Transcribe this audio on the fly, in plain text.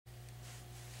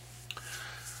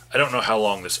I don't know how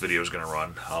long this video is going to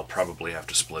run. I'll probably have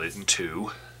to split it in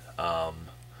two.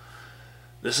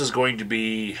 This is going to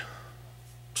be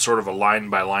sort of a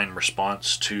line-by-line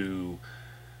response to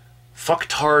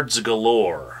FUCKTARDS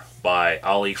Galore by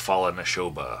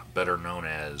AhliFalaNashoba, better known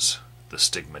as the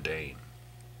Stigmadane.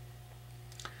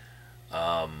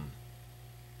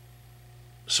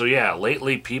 So yeah,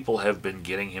 lately people have been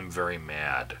getting him very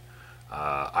mad.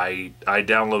 I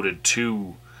downloaded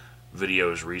two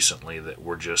videos recently that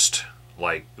were just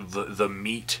like the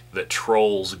meat that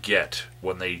trolls get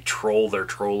when they troll their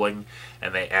trolling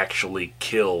and they actually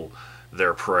kill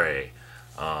their prey.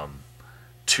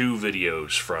 Two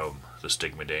videos from the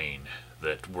Stigmadane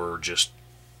that were just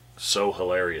so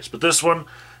hilarious, but this one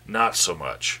not so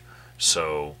much.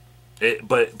 So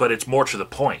but it's more to the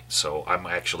point, so I'm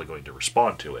actually going to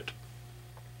respond to it.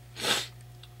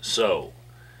 So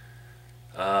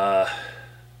I'm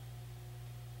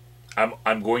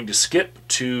going to skip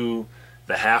to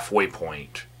the halfway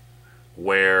point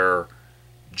where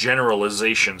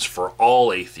generalizations for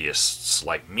all atheists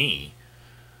like me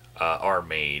are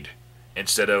made,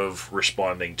 instead of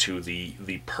responding to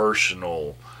the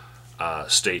personal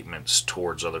statements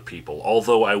towards other people.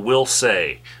 Although I will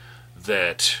say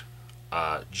that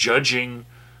judging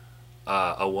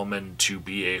a woman to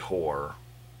be a whore,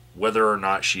 whether or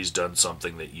not she's done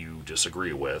something that you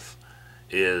disagree with,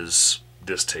 is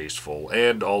distasteful.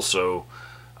 And also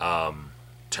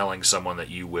telling someone that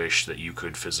you wish that you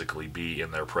could physically be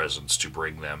in their presence to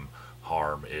bring them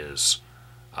harm is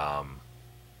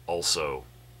also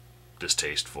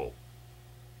distasteful,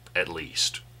 at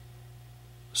least.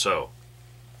 So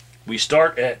we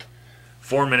start at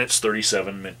 4 minutes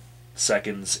 37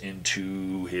 seconds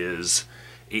into his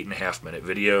 8.5-minute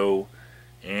video,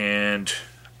 and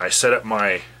I set up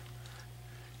my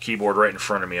keyboard right in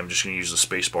front of me. I'm just going to use the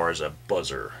spacebar as a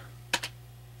buzzer.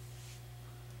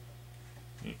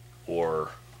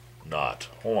 Or not.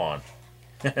 Hold on.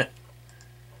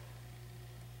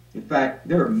 In fact,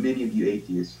 there are many of you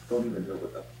atheists who don't even know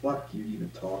what the fuck you're even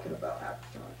talking about half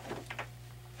the time.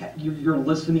 You're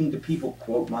listening to people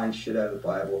quote mine shit out of the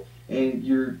Bible, and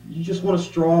you just want to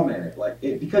straw man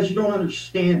it, because you don't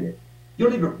understand it. You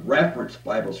don't even reference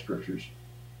Bible scriptures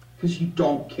because you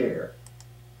don't care.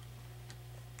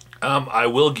 I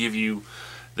will give you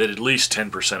that at least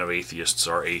 10% of atheists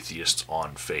are atheists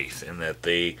on faith, and that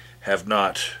they have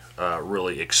not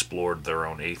really explored their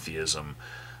own atheism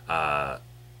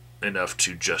enough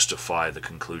to justify the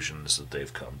conclusions that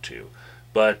they've come to.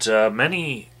 But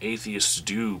many atheists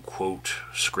do quote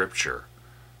scripture,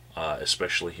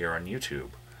 especially here on YouTube.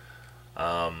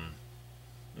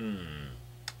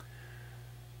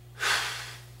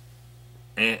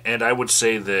 And I would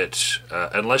say that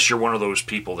unless you're one of those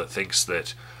people that thinks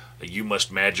that you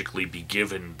must magically be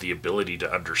given the ability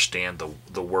to understand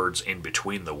the words in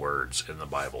between the words in the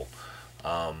Bible,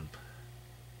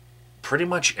 pretty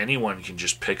much anyone can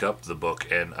just pick up the book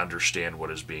and understand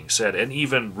what is being said, and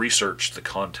even research the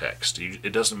context.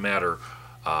 It doesn't matter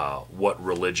what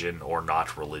religion or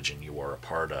not religion you are a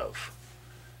part of.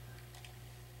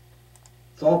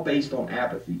 It's all based on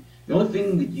apathy. The only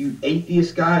thing that you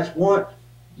atheist guys want,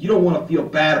 you don't want to feel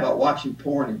bad about watching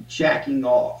porn and jacking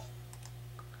off.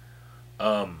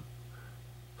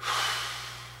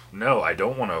 No, I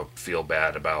don't want to feel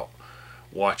bad about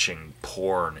watching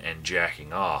porn and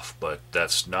jacking off, but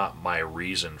that's not my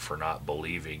reason for not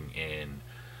believing in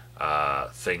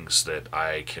things that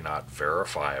I cannot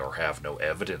verify or have no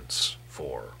evidence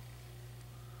for.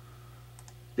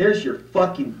 There's your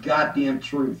fucking goddamn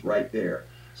truth right there.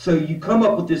 So you come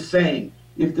up with this saying,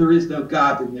 if there is no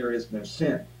God, then there is no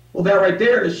sin. Well, that right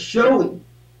there is showing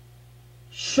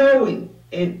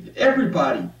and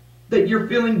everybody that you're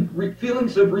feeling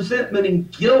feelings of resentment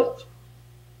and guilt.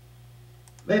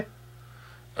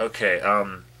 Okay,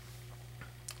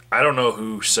 I don't know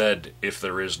who said if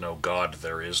there is no God,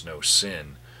 there is no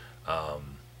sin.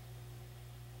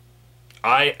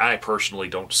 I personally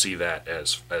don't see that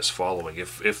as following.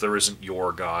 If there isn't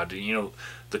your God,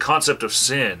 the concept of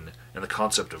sin and the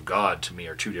concept of God to me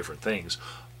are two different things,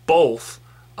 both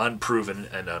unproven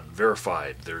and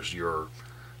unverified. There's your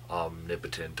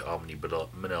omnipotent,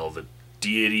 omnibenevolent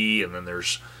deity, and then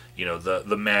there's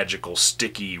the magical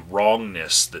sticky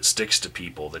wrongness that sticks to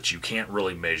people that you can't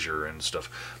really measure and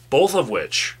stuff. Both of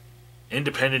which,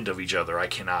 independent of each other, I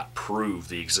cannot prove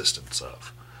the existence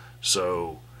of.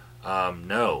 So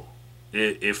no,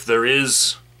 if there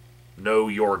is no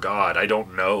your God, I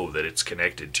don't know that it's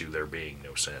connected to there being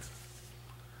no sin.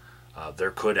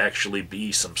 There could actually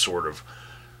be some sort of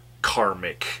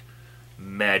karmic,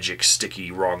 magic,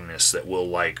 sticky wrongness that will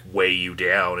weigh you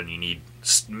down, and you need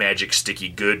magic sticky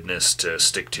goodness to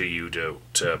stick to you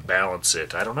to balance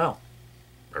it. I don't know.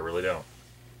 I really don't.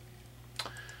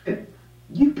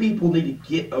 You people need to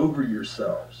get over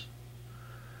yourselves.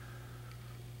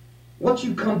 Once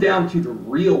you come down to the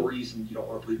real reason you don't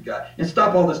want to believe God, and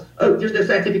stop all this, oh, there's no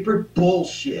scientific proof,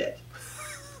 bullshit.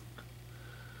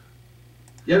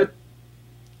 Yeah.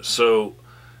 So,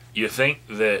 you think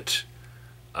that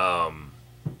I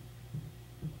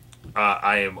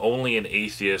am only an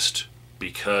atheist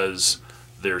because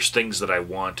there's things that I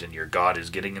want and your God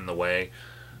is getting in the way?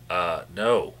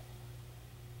 No.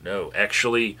 No.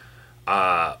 Actually,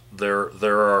 there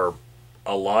are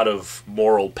a lot of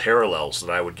moral parallels that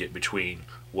I would get between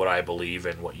what I believe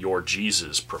and what your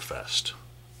Jesus professed.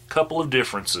 Couple of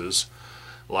differences,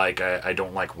 like I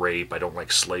don't like rape, I don't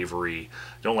like slavery,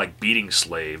 I don't like beating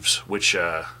slaves, which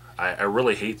I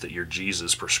really hate that your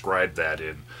Jesus prescribed that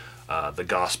in the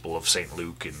Gospel of St.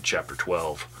 Luke in chapter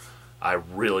 12. I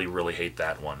really, really hate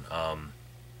that one.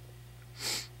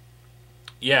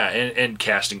 Yeah, and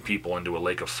casting people into a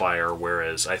lake of fire,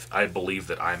 whereas I believe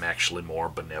that I'm actually more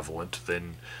benevolent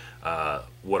than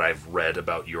what I've read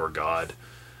about your God,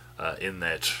 in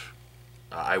that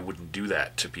I wouldn't do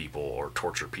that to people or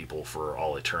torture people for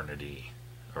all eternity,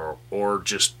 or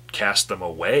just cast them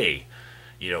away,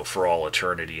 for all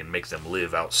eternity and make them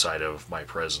live outside of my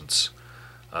presence.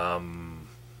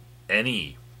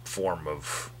 Any form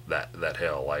of that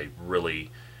hell, I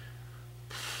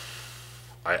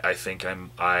think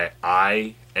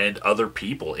I and other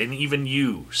people, and even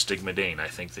you, Stigma Dane, I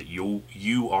think that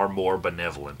you are more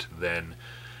benevolent than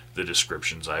the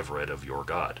descriptions I've read of your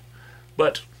God.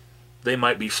 But they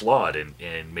might be flawed,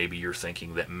 and maybe you're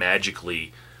thinking that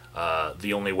magically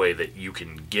the only way that you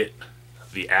can get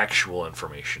the actual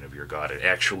information of your God and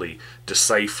actually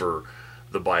decipher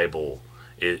the Bible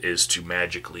is to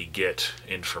magically get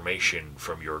information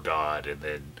from your God, and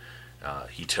then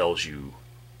he tells you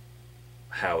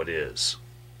how it is.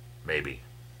 Maybe.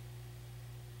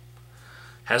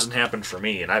 Hasn't happened for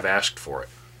me, and I've asked for it.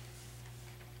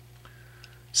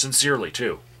 Sincerely,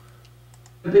 too.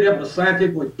 I've been able to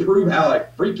scientifically prove how a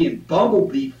freaking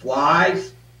bumblebee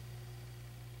flies,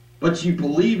 but you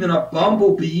believe in a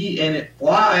bumblebee and it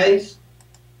flies.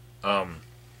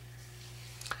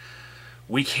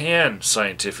 We can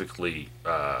scientifically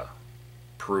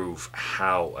prove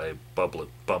how a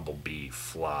bumblebee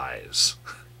flies.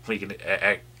 We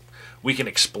can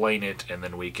explain it, and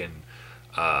then we can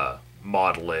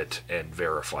model it and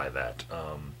verify that.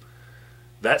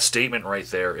 That statement right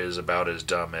there is about as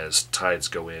dumb as tides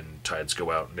go in, tides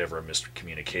go out, never a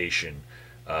miscommunication.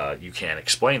 You can't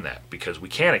explain that, because we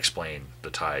can't explain the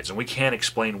tides, and we can't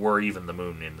explain where even the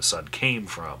moon and the sun came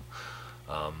from.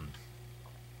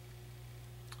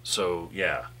 So,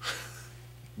 yeah.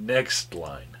 Next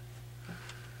line.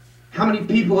 How many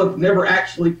people have never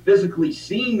actually physically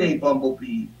seen a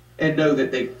bumblebee and know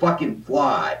that they fucking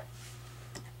fly?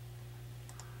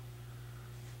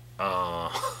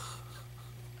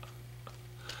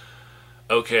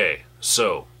 Okay,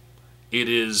 so it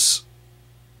is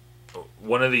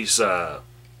one of these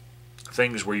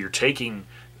things where you're taking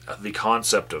the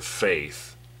concept of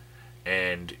faith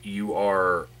and you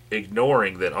are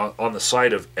ignoring that on the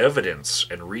side of evidence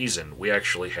and reason, we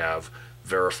actually have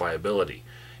verifiability.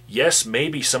 Yes,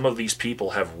 maybe some of these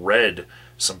people have read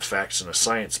some facts in a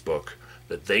science book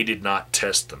that they did not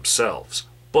test themselves,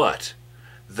 but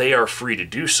they are free to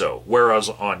do so. Whereas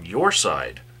on your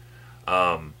side,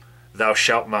 thou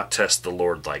shalt not test the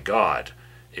Lord thy God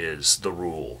is the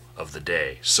rule of the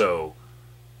day. So,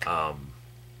 all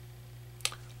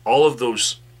of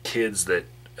those kids that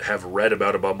have read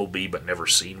about a bumblebee but never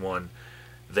seen one,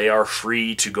 they are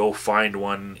free to go find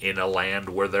one in a land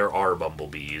where there are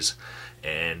bumblebees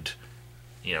and,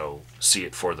 see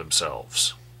it for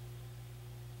themselves.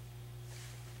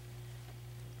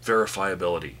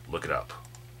 Verifiability. Look it up.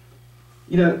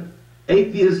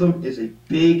 Atheism is a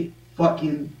big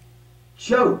fucking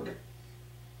joke.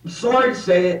 I'm sorry to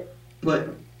say it,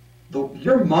 but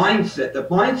your mindset, the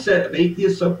mindset of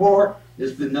atheists so far,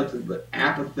 has been nothing but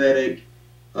apathetic,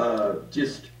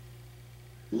 just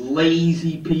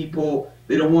lazy people.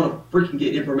 They don't want to freaking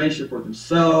get information for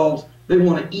themselves. They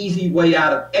want an easy way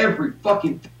out of every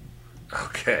fucking thing.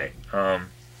 Okay.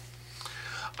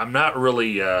 I'm not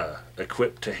really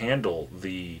equipped to handle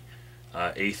the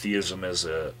atheism as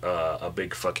a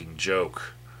big fucking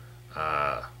joke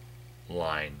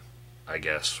line, I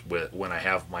guess, when I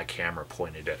have my camera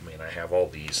pointed at me and I have all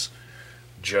these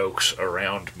jokes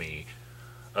around me.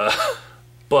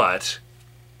 But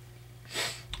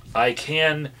I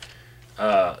can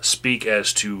speak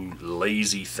as to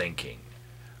lazy thinking.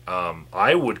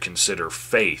 I would consider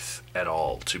faith at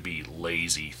all to be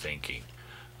lazy thinking.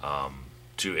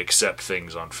 To accept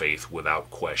things on faith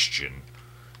without question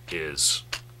is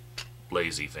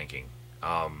lazy thinking.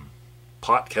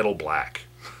 Pot kettle black,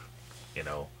 you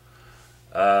know.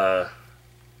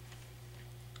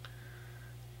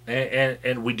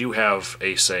 And we do have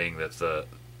a saying that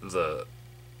the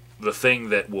thing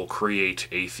that will create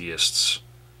atheists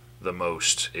the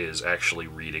most is actually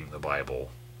reading the Bible,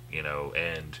 you know,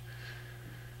 and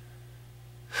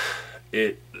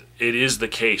it is the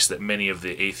case that many of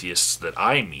the atheists that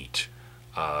I meet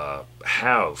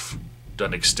have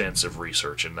done extensive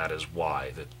research, and that is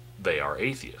why that they are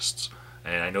atheists.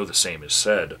 And I know the same is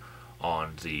said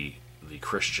on the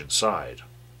Christian side.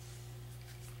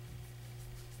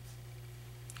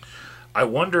 I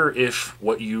wonder if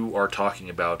what you are talking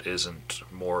about isn't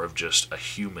more of just a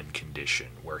human condition,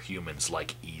 where humans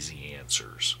like easy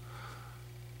answers.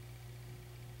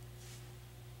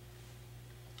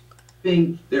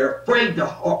 They're afraid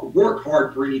to work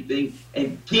hard for anything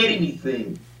and get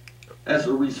anything as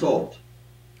a result.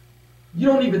 You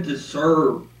don't even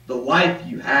deserve the life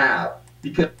you have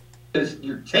because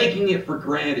you're taking it for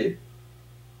granted.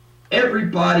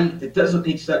 Everybody that doesn't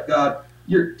accept God,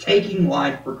 you're taking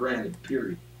life for granted,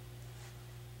 period.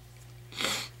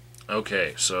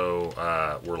 Okay,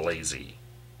 so we're lazy.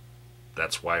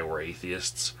 That's why we're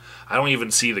atheists. I don't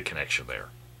even see the connection there.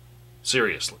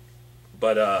 Seriously.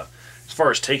 But as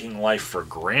far as taking life for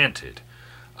granted,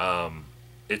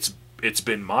 it's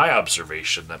been my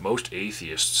observation that most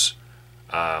atheists,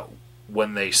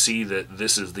 when they see that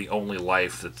this is the only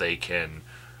life that they can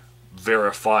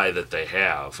verify that they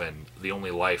have, and the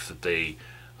only life that they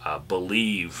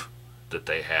believe that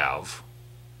they have,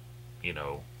 you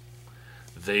know,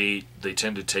 they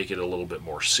tend to take it a little bit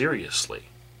more seriously.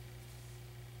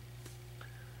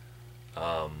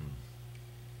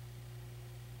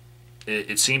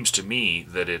 It seems to me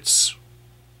that it's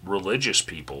religious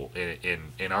people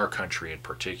in our country in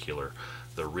particular,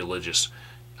 the religious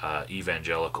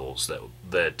evangelicals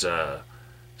that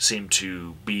seem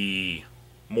to be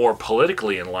more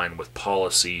politically in line with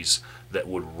policies that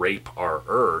would rape our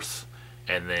earth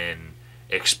and then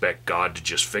expect God to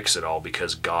just fix it all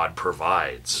because God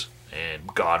provides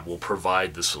and God will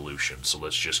provide the solution. So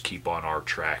let's just keep on our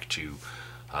track to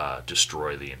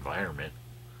destroy the environment.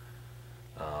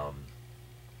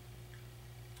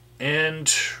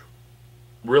 And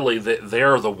really,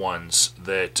 they're the ones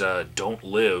that don't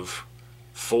live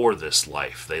for this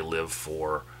life. They live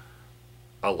for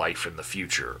a life in the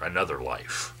future, another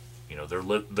life. You know,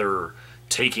 they're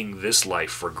taking this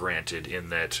life for granted in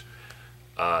that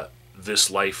this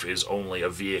life is only a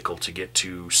vehicle to get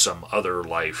to some other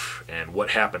life, and what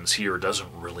happens here doesn't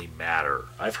really matter.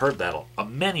 I've heard that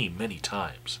many, many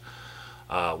times.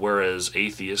 Whereas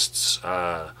atheists,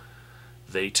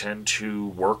 they tend to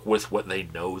work with what they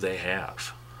know they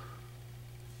have.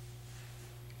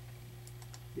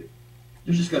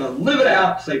 You're just going to live it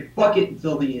out, say fuck it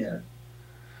until the end.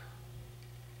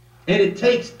 And it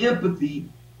takes empathy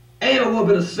and a little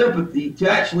bit of sympathy to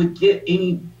actually get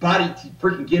anybody to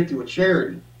freaking give to a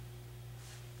charity.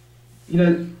 You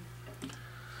know.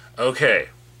 Okay,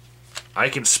 I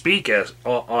can speak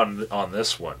on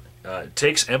this one. It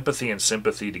takes empathy and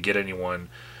sympathy to get anyone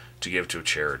to give to a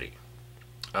charity.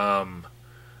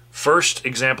 First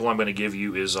example I'm going to give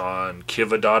you is on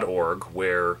kiva.org,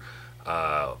 where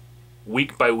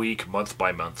week by week, month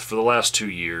by month, for the last 2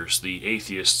 years, the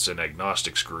atheists and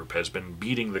agnostics group has been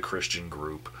beating the Christian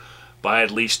group by at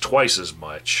least twice as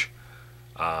much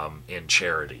in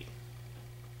charity.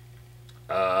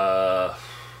 Let's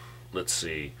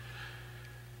see.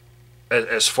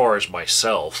 As far as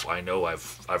myself, I know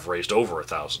I've raised over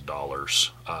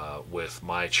 $1,000 with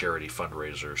my charity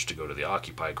fundraisers to go to the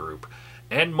Occupy group,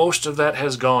 and most of that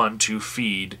has gone to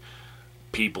feed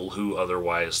people who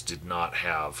otherwise did not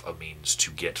have a means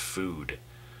to get food.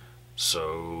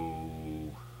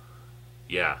 So,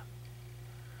 yeah.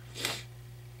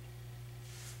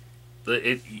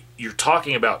 You're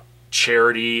talking about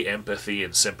charity, empathy,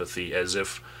 and sympathy as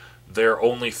if they're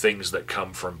only things that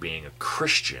come from being a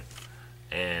Christian.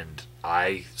 And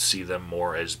I see them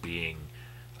more as being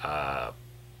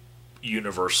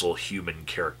universal human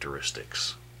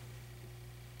characteristics.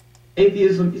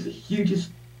 Atheism is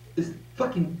is a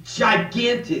fucking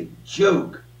gigantic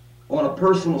joke on a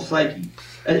personal psyche.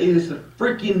 It is a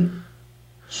freaking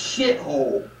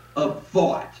shithole of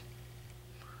thought.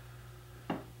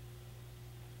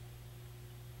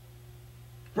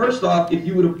 First off, if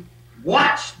you would have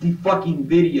watched the fucking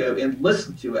video and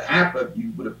listened to it, half of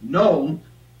you would have known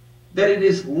that it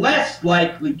is less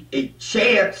likely a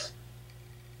chance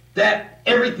that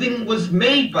everything was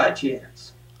made by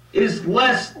chance. It is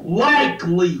less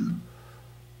likely.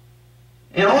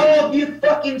 And all of you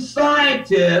fucking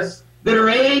scientists that are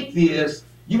atheists,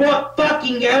 you want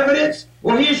fucking evidence?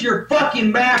 Well, here's your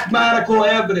fucking mathematical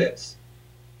evidence.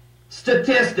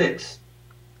 Statistics.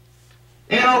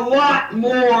 And a lot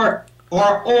more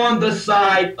are on the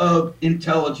side of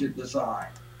intelligent design.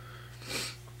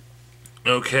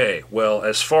 Okay, well,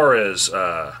 as far as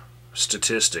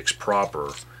statistics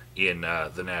proper in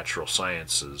the natural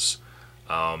sciences,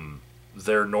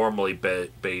 they're normally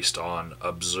based on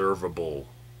observable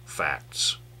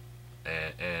facts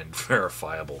and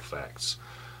verifiable facts.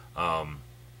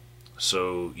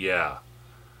 So, yeah,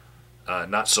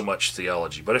 not so much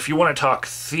theology. But if you want to talk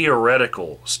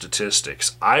theoretical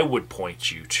statistics, I would point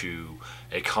you to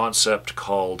a concept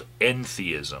called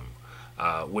entheism,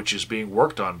 which is being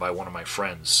worked on by one of my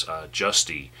friends,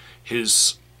 Justy.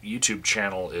 His YouTube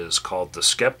channel is called The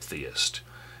Skeptheist.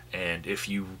 And if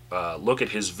you look at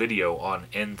his video on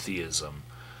entheism,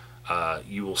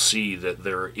 you will see that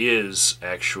there is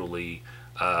actually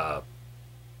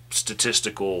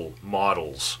statistical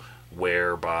models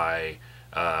whereby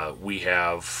we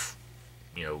have,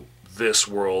 this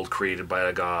world created by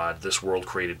a god, this world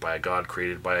created by a god,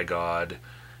 created by a god,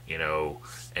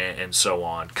 and so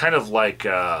on. Kind of like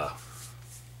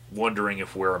wondering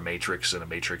if we're a matrix and a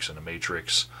matrix and a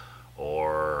matrix,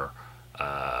 or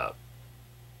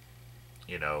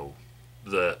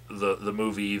the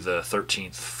movie The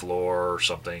 13th Floor or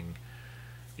something.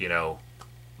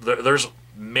 There's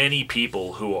many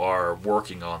people who are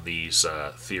working on these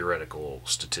theoretical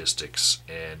statistics,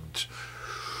 and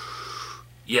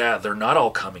yeah, they're not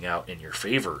all coming out in your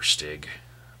favor, Stig.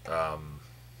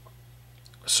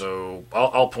 So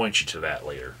I'll point you to that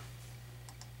later.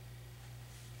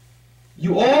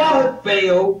 You all have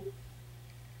failed,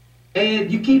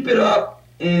 and you keep it up,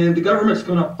 and the government's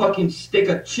gonna fucking stick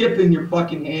a chip in your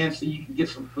fucking hand so you can get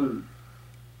some food.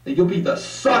 And you'll be the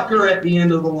sucker at the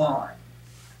end of the line.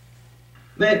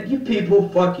 Man, you people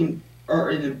fucking are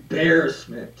an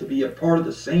embarrassment to be a part of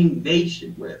the same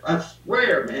nation with. I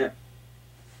swear, man.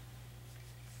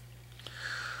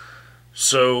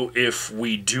 So if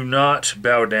we do not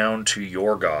bow down to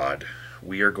your God,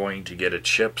 we are going to get a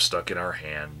chip stuck in our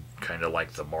hand, kind of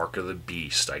like the mark of the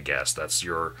beast, I guess. That's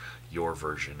your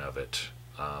version of it.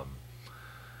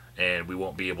 And we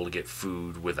won't be able to get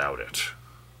food without it.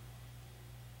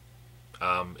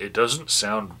 It doesn't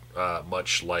sound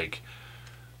much like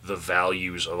the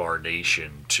values of our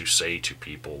nation to say to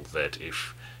people that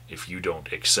if you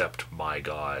don't accept my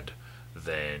God,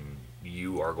 then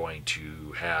you are going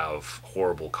to have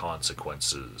horrible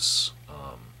consequences.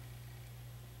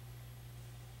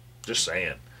 Just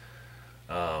saying.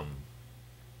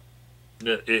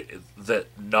 That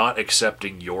not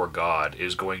accepting your God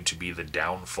is going to be the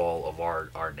downfall of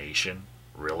our nation?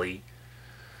 Really?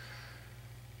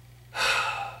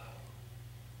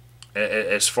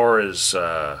 As far as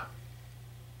the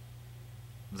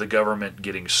government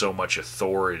getting so much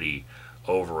authority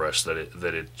over us that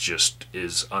it just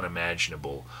is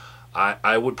unimaginable,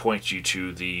 I would point you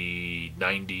to the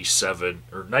 97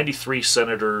 or 93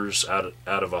 senators out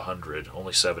of 100,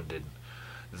 only 7 didn't,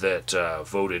 that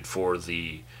voted for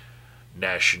the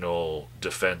National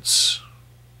Defense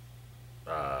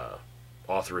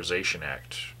Authorization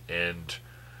Act, and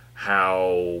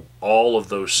how all of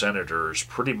those senators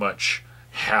pretty much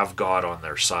have God on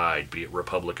their side, be it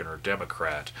Republican or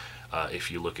Democrat.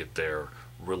 If you look at their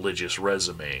religious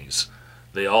resumes,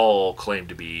 they all claim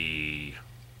to be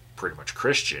pretty much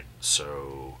Christian.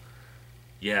 So,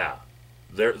 yeah,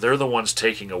 they're the ones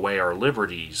taking away our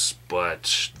liberties,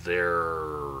 but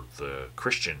they're the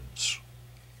Christians.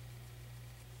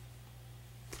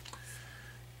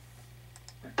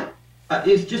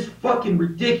 It's just fucking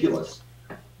ridiculous.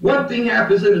 One thing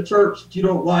happens in the church that you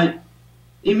don't like,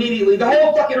 immediately the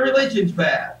whole fucking religion's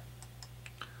bad.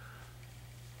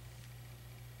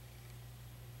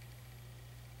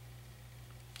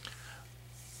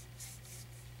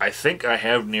 I think I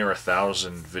have near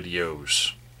 1,000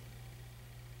 videos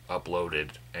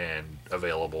uploaded and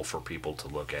available for people to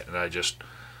look at, and I just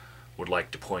would like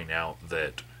to point out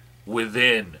that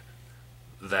within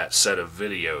that set of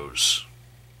videos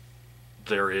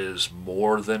there is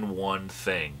more than one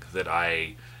thing that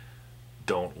I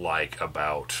don't like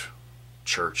about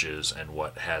churches and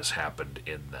what has happened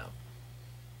in them.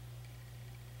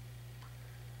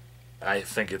 I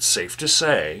think it's safe to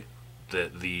say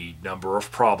that the number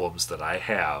of problems that I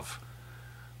have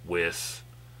with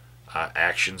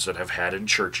actions that have happened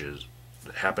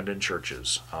in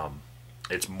churches,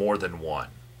 it's more than one.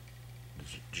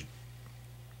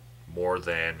 More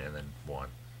than, and then one.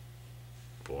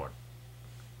 born.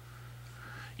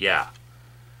 Yeah.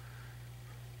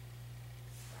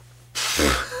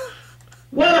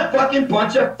 What a fucking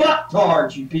bunch of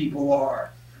fucktards you people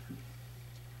are.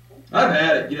 I've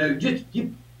had it,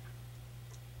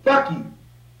 fuck you.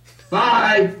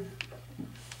 Bye.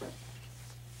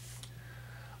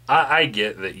 I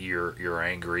get that you're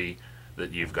angry,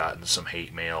 that you've gotten some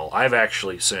hate mail. I've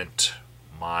actually sent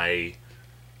my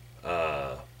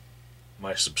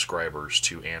my subscribers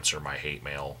to answer my hate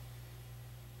mail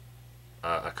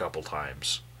a couple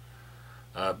times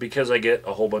because I get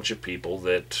a whole bunch of people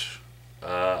that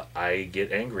I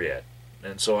get angry at,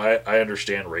 and so I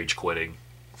understand rage quitting.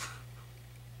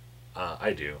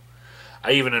 I do.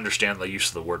 I even understand the use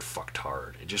of the word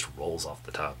fucktard. It just rolls off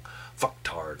the tongue.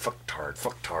 Fucktard, fucktard,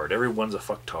 fucktard. Everyone's a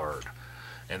fucktard.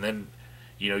 And then,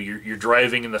 you're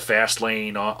driving in the fast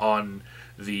lane on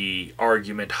the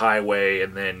argument highway,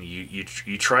 and then you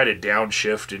try to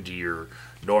downshift into your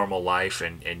normal life,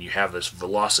 and you have this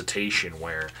velocitation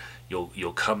where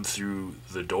you'll come through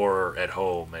the door at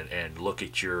home and look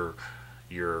at your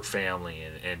family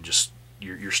and just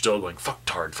you're still going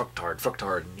fucktard, fucktard,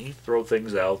 fucktard, and you throw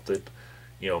things out that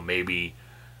maybe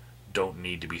don't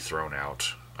need to be thrown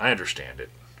out. I understand it.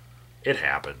 It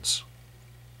happens.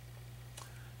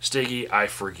 Stiggy, I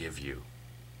forgive you.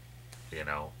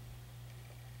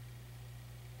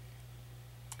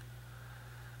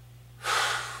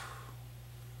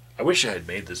 I wish I had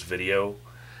made this video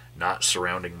not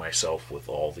surrounding myself with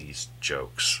all these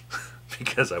jokes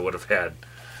because I would have had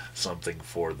something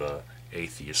for the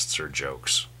atheists or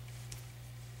jokes.